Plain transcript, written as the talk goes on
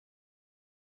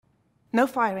No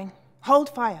firing. Hold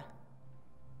fire.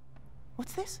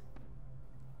 What's this?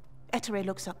 Ettore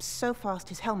looks up so fast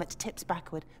his helmet tips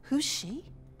backward. Who's she?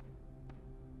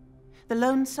 The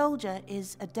lone soldier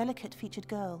is a delicate-featured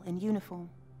girl in uniform.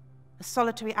 A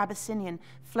solitary Abyssinian,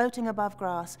 floating above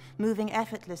grass, moving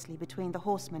effortlessly between the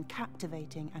horsemen,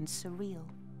 captivating and surreal.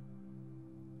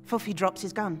 Fofi drops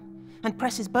his gun and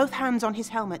presses both hands on his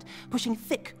helmet, pushing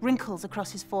thick wrinkles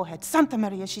across his forehead. Santa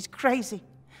Maria, she's crazy.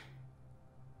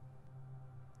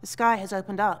 The sky has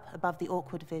opened up above the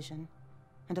awkward vision,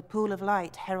 and a pool of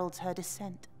light heralds her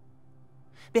descent.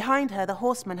 Behind her, the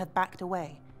horsemen have backed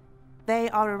away. They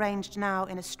are arranged now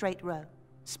in a straight row,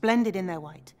 splendid in their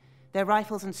white, their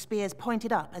rifles and spears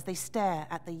pointed up as they stare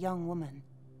at the young woman.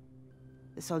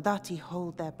 The soldati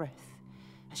hold their breath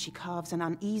as she carves an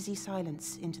uneasy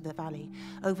silence into the valley.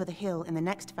 Over the hill in the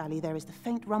next valley there is the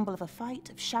faint rumble of a fight,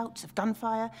 of shouts, of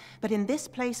gunfire, but in this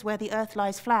place where the earth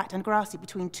lies flat and grassy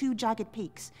between two jagged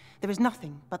peaks, there is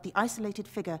nothing but the isolated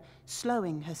figure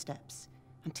slowing her steps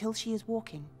until she is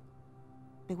walking,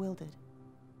 bewildered,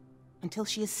 until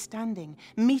she is standing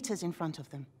meters in front of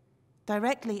them,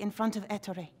 directly in front of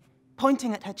Ettore,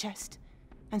 pointing at her chest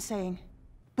and saying,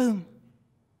 "Boom."